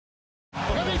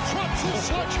and he drops his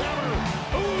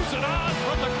sledgehammer. Oozing on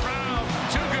from the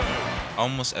crowd. Too good.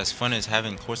 Almost as fun as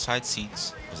having courtside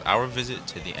seats was our visit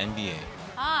to the NBA.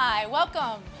 Hi,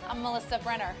 welcome. I'm Melissa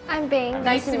Brenner. I'm Bing.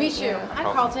 Nice to meet you. I'm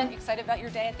Carlton. Excited about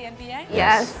your day at the NBA?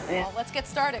 Yes. Well, let's get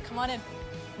started. Come on in.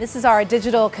 This is our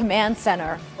digital command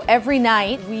center. Every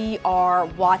night we are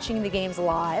watching the games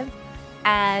live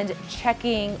and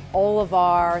checking all of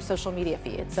our social media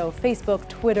feeds. So Facebook,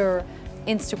 Twitter,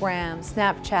 Instagram,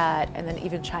 Snapchat, and then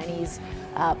even Chinese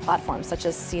platforms such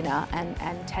as Sina and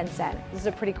Tencent. This is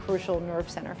a pretty crucial nerve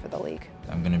center for the league.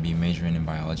 I'm going to be majoring in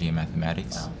biology and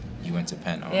mathematics. Oh. You went to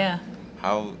Penn. Yeah.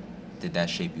 How did that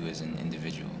shape you as an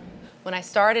individual? When I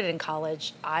started in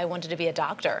college, I wanted to be a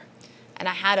doctor. And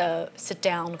I had a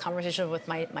sit-down conversation with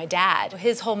my dad.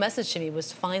 His whole message to me was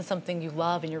to find something you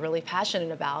love and you're really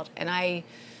passionate about. And I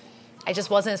just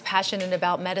wasn't as passionate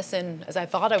about medicine as I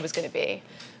thought I was going to be.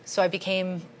 So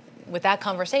with that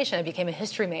conversation, I became a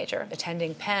history major.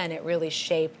 Attending Penn, it really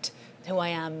shaped who I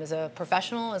am as a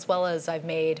professional, as well as I've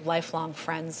made lifelong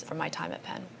friends from my time at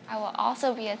Penn. I will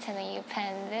also be attending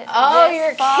UPenn this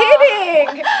You're fall.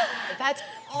 kidding! That's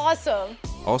awesome.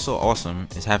 Also awesome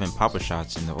is having pop-up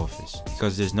shots in the office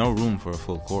because there's no room for a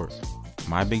full court.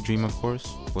 My big dream, of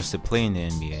course, was to play in the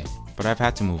NBA, but I've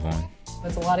had to move on.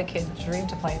 It's a lot of kids dream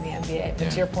to play in the NBA, but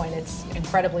to your point, it's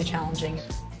incredibly challenging.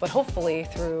 But hopefully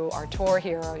through our tour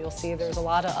here, you'll see there's a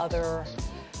lot of other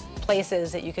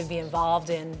places that you can be involved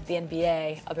in the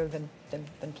NBA other than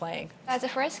playing. As a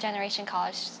first-generation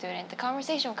college student, the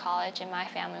conversation of college in my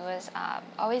family was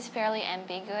always fairly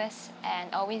ambiguous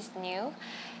and always new.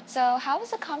 So how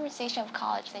was the conversation of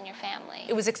college in your family?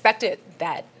 It was expected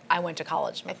that I went to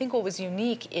college. I think what was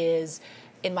unique is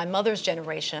in my mother's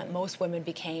generation, most women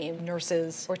became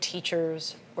nurses or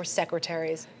teachers or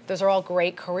secretaries. Those are all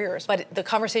great careers, but the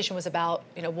conversation was about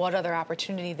what other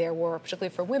opportunity there were,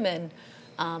 particularly for women,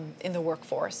 in the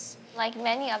workforce. Like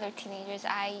many other teenagers,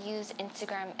 I use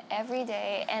Instagram every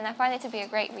day, and I find it to be a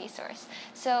great resource.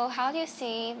 So how do you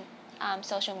see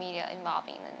social media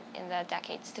evolving in the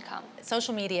decades to come?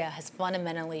 Social media has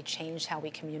fundamentally changed how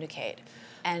we communicate,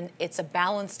 and it's a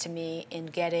balance to me in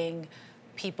getting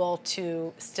people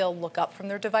to still look up from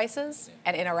their devices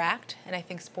and interact, and I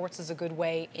think sports is a good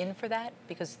way in for that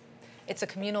because it's a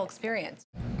communal experience.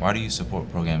 Why do you support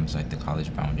programs like the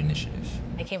College Bound Initiative?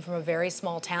 I came from a very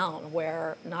small town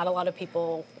where not a lot of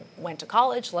people went to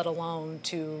college, let alone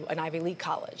to an Ivy League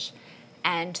college.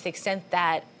 And to the extent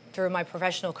that through my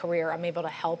professional career, I'm able to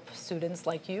help students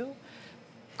like you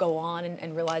go on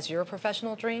and realize your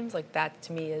professional dreams, like that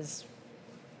to me is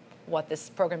what this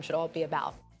program should all be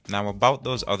about. Now about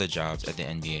those other jobs at the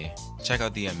NBA, check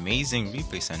out the amazing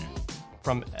Replay Center.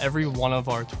 From every one of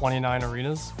our 29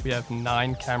 arenas, we have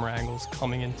 9 camera angles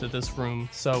coming into this room.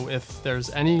 So if there's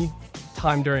any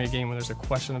time during a game when there's a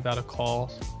question about a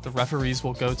call, the referees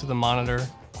will go to the monitor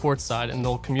courtside and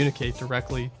they'll communicate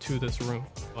directly to this room.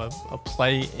 A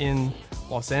play in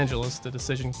Los Angeles, the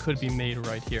decision could be made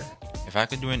right here. If I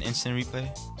could do an instant replay,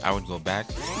 I would go back,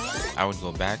 I would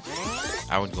go back,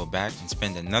 I would go back and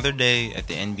spend another day at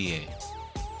the NBA.